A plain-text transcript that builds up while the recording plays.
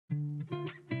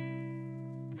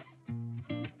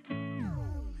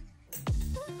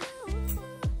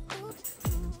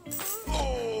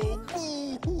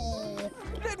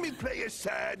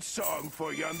sad song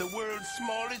for you on the world's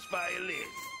smallest violin.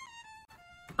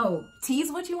 Oh,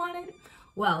 tease what you wanted?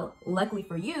 Well, luckily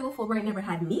for you, Fulbright never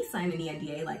had me sign any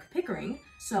NDA like Pickering,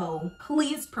 so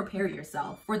please prepare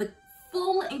yourself for the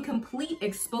full and complete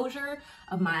exposure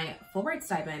of my Fulbright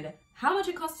stipend, how much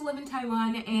it costs to live in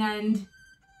Taiwan, and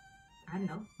I don't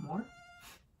know, more.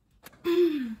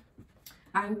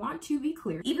 I want to be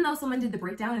clear, even though someone did the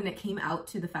breakdown and it came out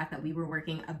to the fact that we were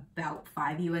working about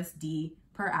 5 USD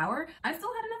per hour, I still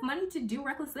had enough money to do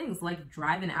reckless things like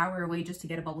drive an hour away just to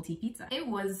get a bubble tea pizza. It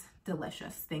was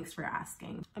delicious, thanks for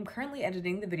asking. I'm currently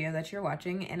editing the video that you're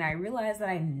watching and I realized that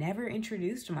I never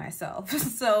introduced myself.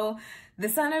 So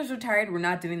this time I was retired, we're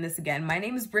not doing this again. My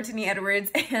name is Brittany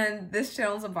Edwards and this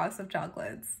channel is a box of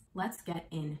chocolates. Let's get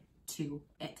into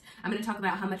it. I'm gonna talk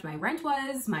about how much my rent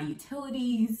was, my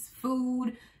utilities,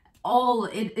 food,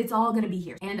 it's all gonna be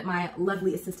here. And my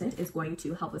lovely assistant is going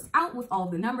to help us out with all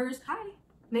the numbers. Hi.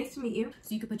 Nice to meet you.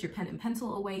 So you can put your pen and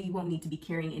pencil away. You won't need to be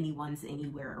carrying any ones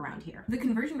anywhere around here. The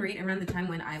conversion rate around the time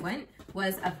when I went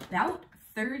was about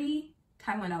 30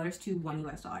 Taiwan dollars to $1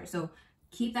 US. So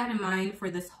keep that in mind for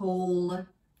this whole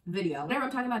video. Whenever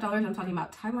I'm talking about dollars, I'm talking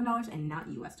about Taiwan dollars and not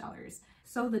US dollars.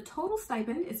 So the total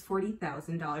stipend is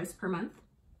 $40,000 per month.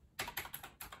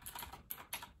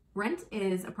 Rent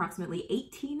is approximately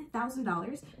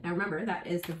 $18,000. Now remember, that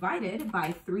is divided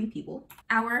by 3 people.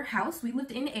 Our house, we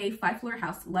lived in a 5-floor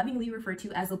house, lovingly referred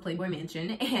to as the Playboy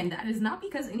Mansion, and that is not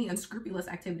because any unscrupulous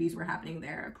activities were happening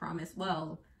there, I promise.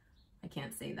 Well, I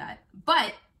can't say that. But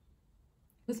it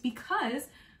was because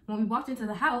when we walked into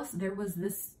the house, there was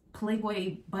this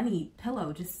Playboy bunny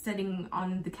pillow just sitting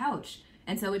on the couch.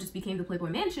 And so it just became the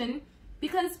Playboy Mansion,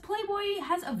 because Playboy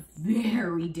has a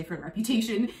very different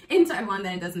reputation in Taiwan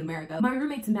than it does in America. My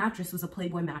roommate's mattress was a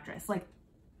Playboy mattress. Like,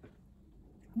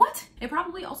 what? It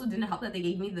probably also didn't help that they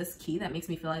gave me this key that makes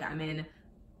me feel like I'm in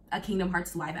a Kingdom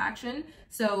Hearts live action.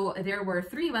 So there were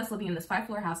 3 of us living in this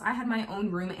 5-floor house. I had my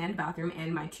own room and bathroom,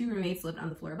 and my 2 roommates lived on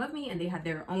the floor above me, and they had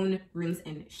their own rooms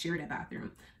and shared a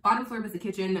bathroom. Bottom floor was the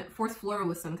kitchen, 4th floor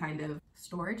was some kind of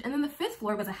storage, and then the 5th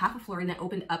floor was a half a floor and that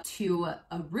opened up to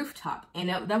a rooftop. And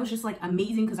that was just like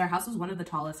amazing because our house was one of the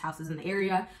tallest houses in the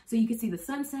area. So you could see the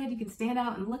sunset, you can stand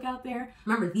out and look out there.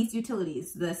 Remember, these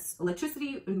utilities, this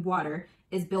electricity and water,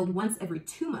 is billed once every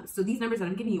 2 months. So these numbers that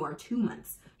I'm giving you are 2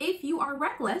 months. If you are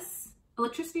reckless,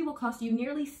 electricity will cost you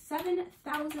nearly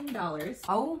 $7,000.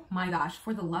 Oh my gosh,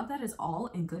 for the love that is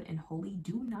all and good and holy,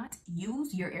 do not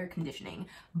use your air conditioning.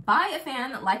 Buy a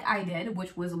fan like I did,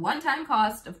 which was a one-time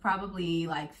cost of probably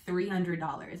like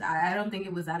 $300. I don't think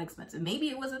it was that expensive. Maybe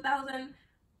it was $1,000,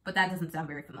 but that doesn't sound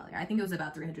very familiar. I think it was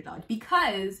about $300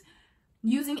 because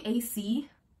using AC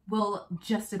will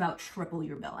just about triple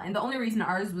your bill. And the only reason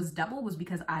ours was double was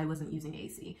because I wasn't using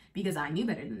AC, because I knew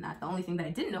better than that. The only thing that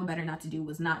I didn't know better not to do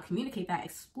was not communicate that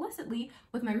explicitly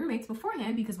with my roommates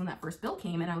beforehand, because when that first bill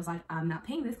came and I was like, I'm not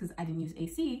paying this because I didn't use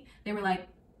AC, they were like,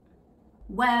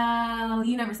 well,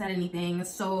 you never said anything.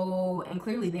 So, and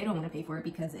clearly they don't want to pay for it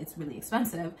because it's really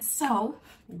expensive. So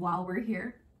while we're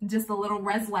here, just a little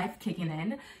res life kicking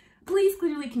in, please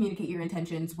clearly communicate your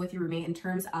intentions with your roommate in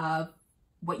terms of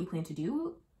what you plan to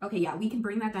do. Okay, yeah, we can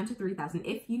bring that down to $3,000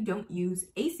 if you don't use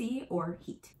AC or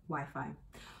heat. Wi-Fi.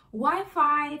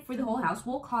 Wi-Fi for the whole house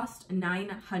will cost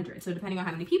 $900. So depending on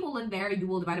how many people live there, you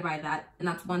will divide it by that, and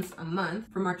that's once a month.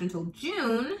 For March until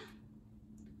June,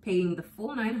 paying the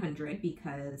full $900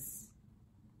 because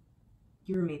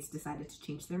your roommates decided to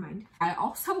change their mind. I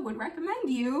also would recommend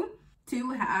you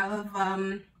to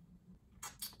have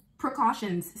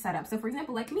precautions set up. So for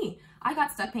example, like me, I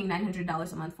got stuck paying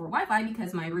 $900 a month for Wi-Fi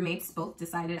because my roommates both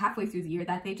decided halfway through the year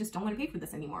that they just don't want to pay for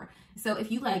this anymore. So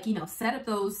if you set up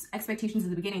those expectations at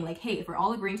the beginning, like, hey, if we're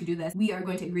all agreeing to do this, we are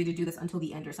going to agree to do this until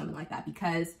the end or something like that,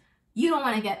 because you don't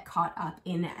want to get caught up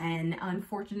in an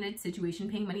unfortunate situation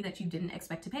paying money that you didn't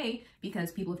expect to pay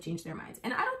because people have changed their minds.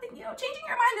 And I don't think, changing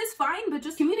your mind is fine, but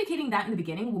just communicating that in the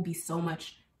beginning will be so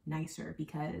much nicer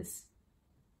because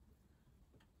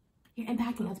you're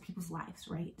impacting other people's lives,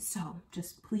 right? So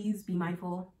just please be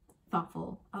mindful,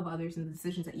 thoughtful of others and the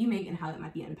decisions that you make and how that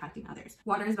might be impacting others.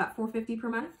 Water is about $450 per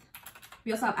month.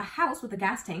 We also have a house with a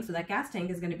gas tank. So that gas tank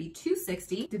is going to be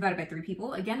 $260 divided by 3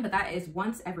 people again, but that is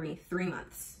once every 3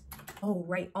 months. Oh,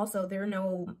 right. Also, there are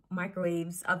no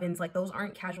microwaves, ovens. Like, those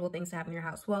aren't casual things to have in your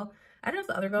house. Well, I don't know if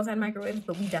the other girls had microwaves,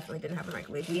 but we definitely didn't have a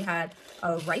microwave. We had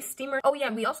a rice steamer. Oh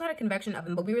yeah, we also had a convection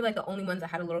oven, but we were like the only ones that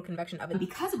had a little convection oven.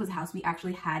 Because it was a house, we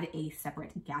actually had a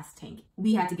separate gas tank.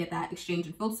 We had to get that exchanged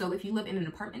and filled. So if you live in an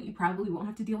apartment, you probably won't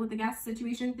have to deal with the gas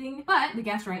situation thing. But the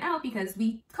gas ran out because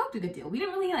we cooked a good deal. We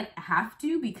didn't really have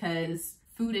to because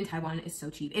food in Taiwan is so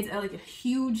cheap. It's like a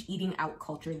huge eating out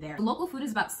culture there. The local food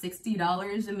is about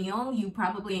 $60 a meal. You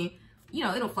probably, you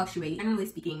know, it'll fluctuate. Generally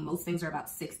speaking, most things are about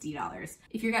 $60.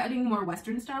 If you're getting more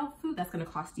Western style food, that's gonna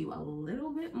cost you a little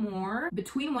bit more.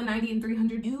 Between $190 and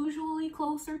 $300, usually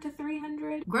closer to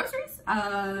 $300. Groceries,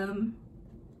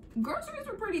 groceries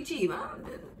are pretty cheap.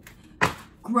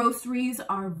 Groceries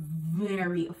are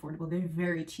very affordable. They're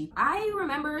very cheap. I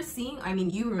remember seeing, I mean,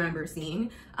 you remember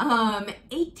seeing,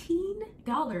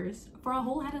 $18 for a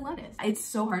whole head of lettuce. It's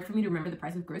so hard for me to remember the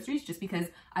price of groceries just because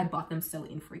I bought them so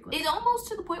infrequently. It's almost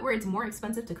to the point where it's more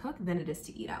expensive to cook than it is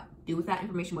to eat out. Do with that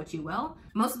information what you will.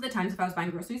 Most of the times if I was buying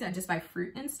groceries, I'd just buy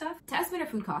fruit and stuff. To estimate our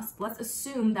food costs, let's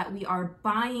assume that we are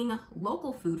buying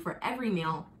local food for every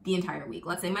meal the entire week.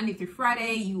 Let's say Monday through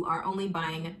Friday, you are only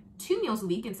buying 2 meals a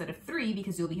week instead of 3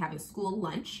 because you'll be having school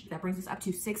lunch. That brings us up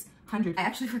to $600. I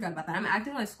actually forgot about that. I'm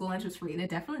acting like school lunch was free and it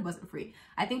definitely wasn't free.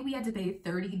 I think we had to pay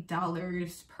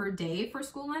 $30 per day for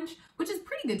school lunch, which is a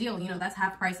pretty good deal. You know, that's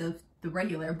half the price of the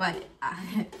regular, but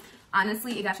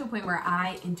honestly, it got to a point where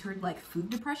I entered like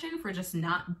food depression for just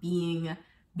not being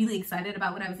really excited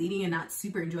about what I was eating and not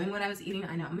super enjoying what I was eating.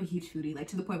 I know I'm a huge foodie, like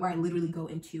to the point where I literally go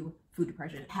into food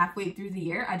depression. Halfway through the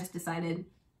year, I just decided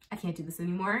I can't do this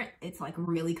anymore. It's like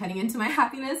really cutting into my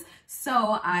happiness.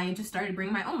 So I just started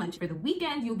bringing my own lunch. For the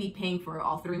weekend, you'll be paying for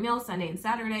all 3 meals, Sunday and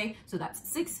Saturday. So that's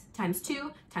 6 times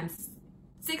 2 times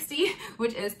 60,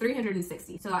 which is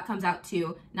 360. So that comes out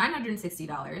to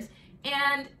 $960.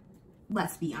 And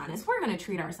let's be honest, we're gonna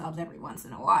treat ourselves every once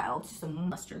in a while to some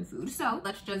Western food. So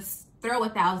let's just throw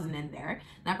 1,000 in there.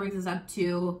 That brings us up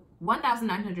to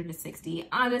 1,960.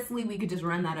 Honestly, we could just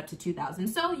run that up to 2,000.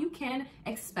 So you can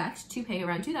expect to pay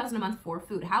around 2,000 a month for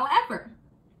food. However,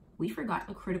 we forgot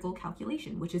a critical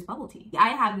calculation, which is bubble tea. I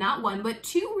have not 1, but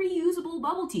 2 reusable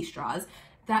bubble tea straws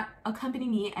that accompany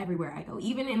me everywhere I go,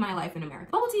 even in my life in America.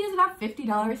 Bubble tea is about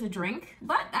 $50 a drink,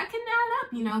 but that can add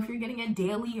up, you know, if you're getting it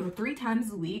daily or 3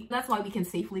 times a week. That's why we can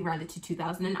safely round it to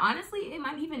 2,000. And honestly, it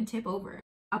might even tip over.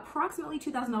 Approximately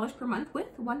 $2,000 per month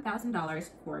with $1,000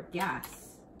 for gas.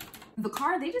 The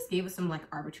car, they just gave us some like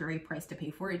arbitrary price to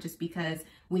pay for it just because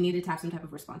we needed to have some type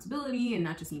of responsibility and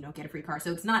not just, you know, get a free car.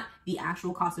 So it's not the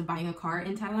actual cost of buying a car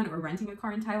in Taiwan or renting a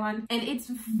car in Taiwan. And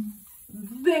it's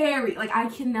very, like, I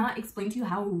cannot explain to you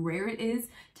how rare it is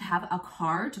to have a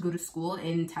car to go to school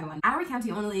in Taiwan. Our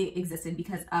county only existed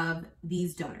because of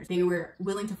these donors. They were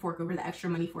willing to fork over the extra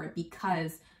money for it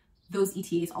because those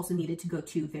ETAs also needed to go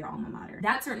to their alma mater.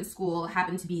 That certain school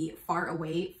happened to be far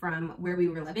away from where we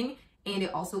were living, and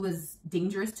it also was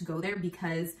dangerous to go there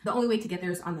because the only way to get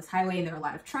there is on this highway, and there are a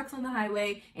lot of trucks on the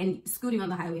highway, and scooting on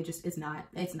the highway just is not,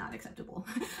 it's not acceptable.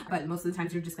 But most of the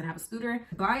times you're just gonna have a scooter.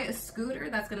 Buy a scooter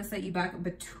that's gonna set you back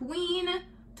between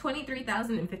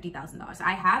 $23,000 and $50,000.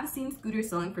 I have seen scooters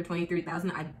selling for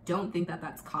 $23,000. I don't think that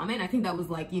that's common. I think that was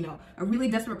like, you know, a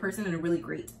really desperate person and a really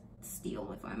great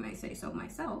steal, if I may say so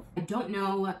myself. I don't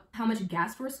know how much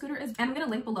gas for a scooter is, and I'm gonna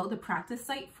link below the practice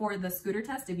site for the scooter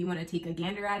test if you want to take a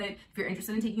gander at it, if you're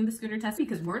interested in taking the scooter test,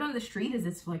 because word on the street is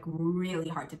it's like really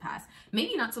hard to pass.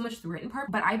 Maybe not so much the written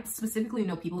part, but I specifically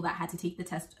know people that had to take the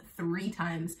test 3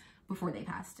 times before they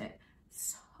passed it.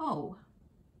 So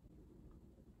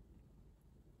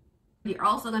you're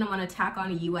also gonna want to tack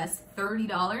on a US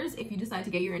 $30 if you decide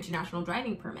to get your international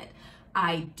driving permit.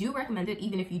 I do recommend it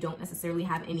even if you don't necessarily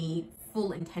have any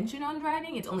full intention on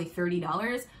driving. It's only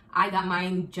 $30. I got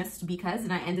mine just because,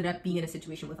 and I ended up being in a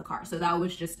situation with a car. So that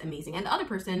was just amazing. And the other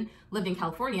person lived in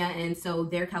California, and so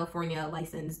their California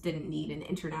license didn't need an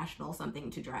international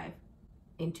something to drive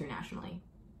internationally.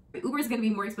 Uber is going to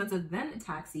be more expensive than a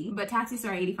taxi, but taxis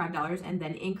are $85 and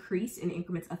then increase in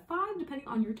increments of 5 depending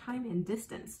on your time and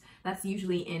distance. That's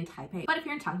usually in Taipei. But if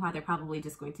you're in Taiwan, they're probably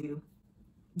just going to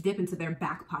dip into their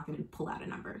back pocket and pull out a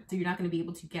number. So you're not going to be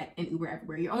able to get an Uber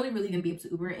everywhere. You're only really going to be able to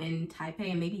Uber in Taipei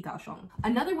and maybe Kaohsiung.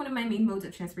 Another one of my main modes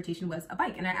of transportation was a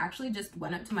bike. And I actually just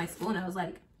went up to my school and I was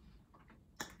like,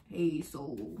 hey,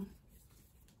 so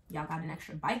y'all got an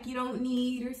extra bike you don't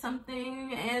need or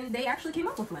something? And they actually came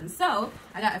up with one. So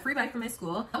I got a free bike from my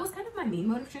school. That was kind of my main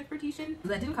mode of transportation.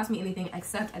 That didn't cost me anything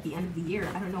except at the end of the year,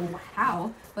 I don't know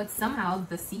how, but somehow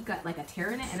the seat got like a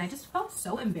tear in it and I just felt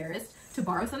so embarrassed to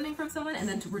borrow something from someone and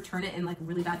then to return it in like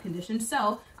really bad condition.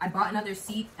 So I bought another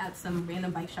seat at some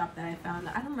random bike shop that I found.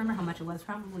 I don't remember how much it was,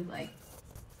 probably like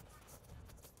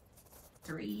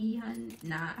 300.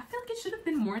 Nah, I feel like it should have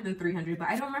been more than 300, but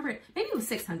I don't remember it. Maybe it was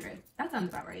 600. That sounds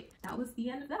about right. That was the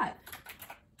end of that.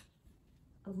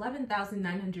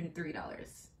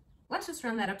 $11,903. Let's just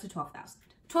round that up to $12,000.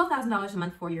 $12,000 a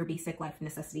month for your basic life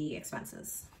necessity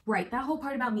expenses. Right, that whole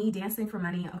part about me dancing for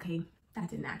money, okay, that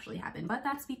didn't actually happen, but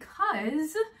that's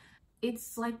because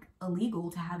it's like illegal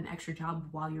to have an extra job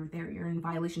while you're there. You're in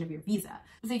violation of your visa.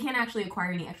 So you can't actually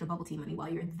acquire any extra bubble tea money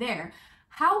while you're there.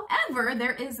 However,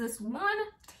 there is this one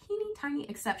teeny tiny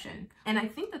exception. And I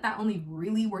think that only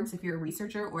really works if you're a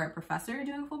researcher or a professor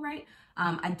doing Fulbright.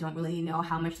 I don't really know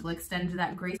how much to extend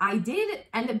that grace. I did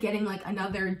end up getting like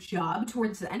another job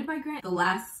towards the end of my grant. The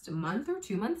last month or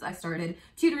 2 months, I started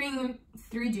tutoring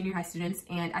 3 junior high students.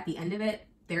 And at the end of it,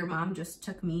 their mom just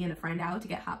took me and a friend out to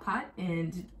get hot pot,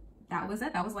 and that was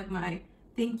it. That was like my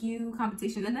thank you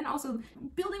compensation. And then also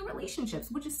building relationships,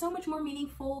 which is so much more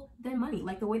meaningful than money,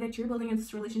 like the way that you're building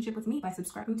this relationship with me by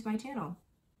subscribing to my channel.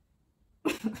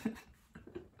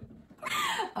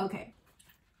 Okay.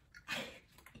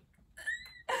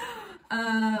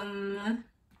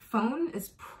 Phone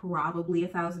is probably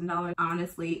 $1,000.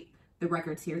 Honestly, the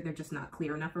records here, they're just not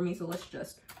clear enough for me, so let's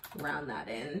just round that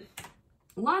in.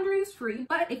 Laundry is free,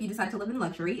 but if you decide to live in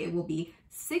luxury, it will be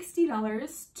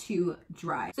 $60 to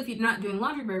dry. So if you're not doing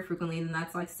laundry very frequently, then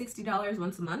that's like $60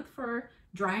 once a month for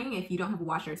drying. If you don't have a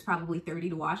washer, it's probably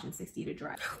 $30 to wash and $60 to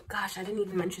dry. Oh, gosh, I didn't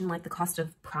even mention like the cost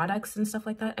of products and stuff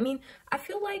like that. I mean, I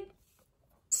feel like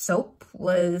soap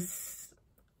was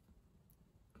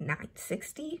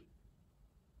 $9.60.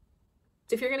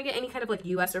 So if you're gonna get any kind of like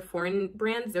US or foreign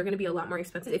brands, they're gonna be a lot more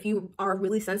expensive. If you are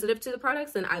really sensitive to the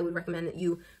products, then I would recommend that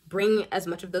you bring as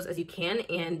much of those as you can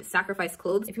and sacrifice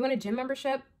clothes. If you want a gym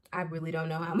membership, I really don't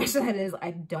know how much that is.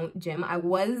 I don't gym. I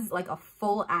was like a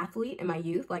full athlete in my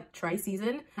youth, like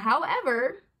tri-season.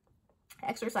 However,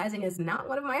 exercising is not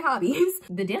one of my hobbies.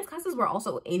 The dance classes were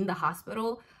also in the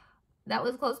hospital that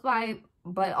was close by,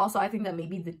 but also I think that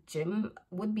maybe the gym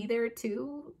would be there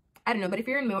too. I don't know, but if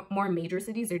you're in more major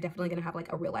cities, they're definitely gonna have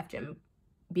like a real life gym,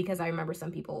 because I remember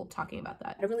some people talking about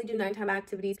that. I don't really do nighttime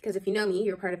activities because if you know me,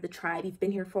 you're part of the tribe, you've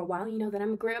been here for a while, you know that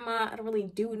I'm a grandma. I don't really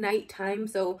do nighttime,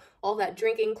 so all that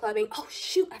drinking, clubbing. Oh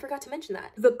shoot, I forgot to mention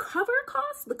that. The cover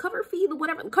cost, the cover fee, the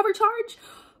whatever, the cover charge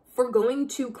for going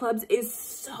to clubs is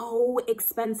so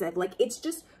expensive. Like, it's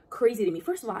just crazy to me.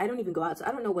 First of all, I don't even go out, so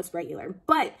I don't know what's regular,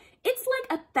 but it's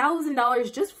like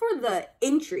 $1,000 just for the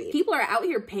entry. People are out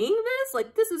here paying this,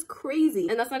 like, this is crazy.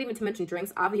 And that's not even to mention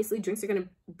drinks. Obviously, drinks are gonna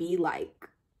be like,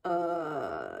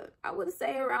 I would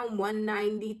say around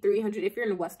 $190, $300 if you're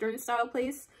in a Western style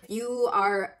place. If you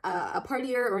are a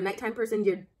partier or a nighttime person,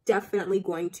 you're definitely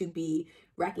going to be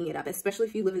racking it up, especially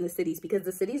if you live in the cities, because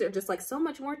the cities are just like so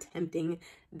much more tempting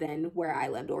than where I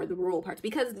lived or the rural parts,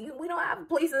 because we don't have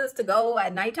places to go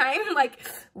at nighttime. Like,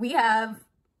 we have,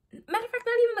 matter of fact,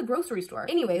 not even the grocery store.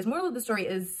 Anyways, moral of the story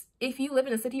is, if you live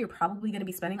in a city, you're probably going to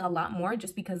be spending a lot more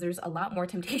just because there's a lot more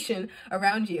temptation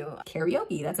around you.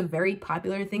 Karaoke, that's a very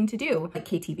popular thing to do. Like,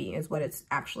 KTV is what it's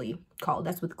actually called.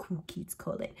 That's what cool kids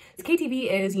call it. So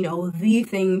KTV is, you know, the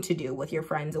thing to do with your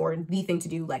friends, or the thing to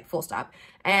do, like, full stop.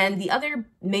 And the other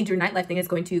major nightlife thing is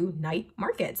going to night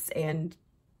markets, and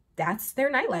that's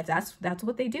their nightlife. That's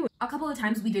what they do. A couple of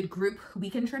times we did group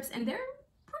weekend trips, and they're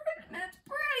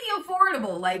pretty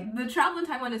affordable. Like, the travel in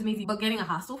Taiwan is amazing, but getting a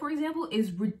hostel, for example,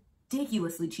 is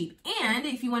ridiculously cheap. And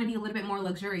if you want to be a little bit more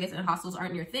luxurious and hostels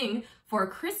aren't your thing, for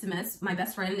Christmas, my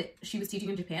best friend, she was teaching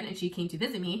in Japan and she came to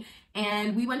visit me,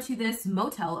 and we went to this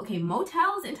motel. Okay,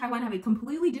 motels in Taiwan have a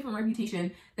completely different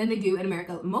reputation than they do in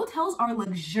America. Motels are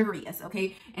luxurious,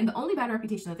 okay? And the only bad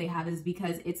reputation that they have is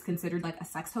because it's considered like a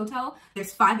sex hotel.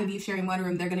 There's 5 of you sharing one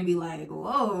room, they're gonna be like,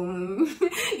 whoa,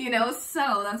 you know?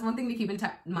 So that's one thing to keep in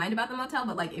mind about the motel.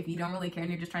 But like, if you don't really care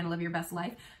and you're just trying to live your best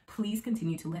life, please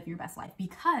continue to live your best life,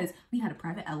 because we had a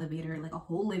private elevator, like a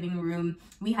whole living room.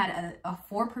 We had a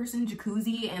 4-person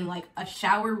jacuzzi and like a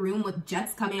shower room with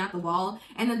jets coming out the wall.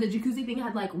 And then the jacuzzi thing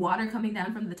had like water coming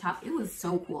down from the top. It was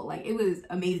so cool. Like, it was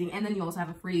amazing. And then you also have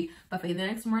a free buffet the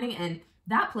next morning. And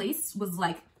that place was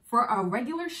like, for a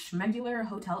regular schmegular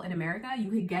hotel in America, you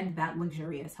could get that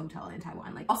luxurious hotel in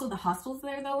Taiwan. Like, also the hostels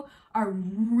there though are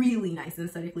really nice and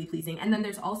aesthetically pleasing. And then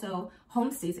there's also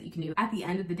homestays that you can do. At the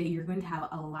end of the day, you're going to have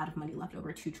a lot of money left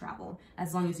over to travel,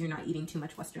 as long as you're not eating too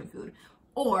much Western food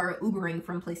or Ubering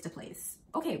from place to place.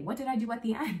 Okay, what did I do at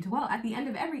the end? Well, at the end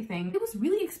of everything, it was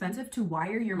really expensive to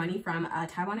wire your money from a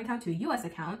Taiwan account to a US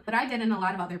account. What I did, and a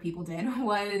lot of other people did,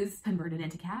 was convert it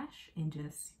into cash and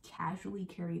just casually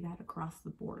carry that across the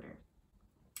border.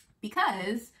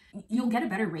 Because you'll get a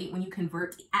better rate when you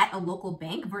convert at a local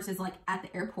bank versus like at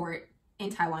the airport in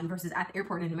Taiwan versus at the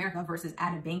airport in America versus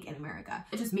at a bank in America.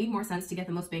 It just made more sense to get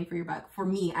the most bang for your buck for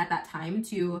me at that time,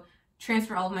 to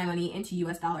transfer all of my money into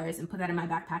US dollars and put that in my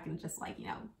backpack and just, like, you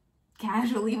know,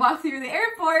 casually walk through the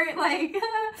airport, like,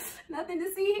 nothing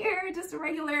to see here, just a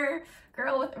regular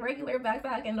girl with a regular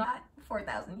backpack and not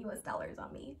 4,000 US dollars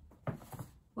on me.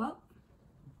 Well,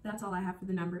 that's all I have for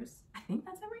the numbers. I think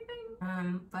that's everything.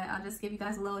 But I'll just give you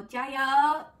guys a little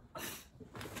jayo.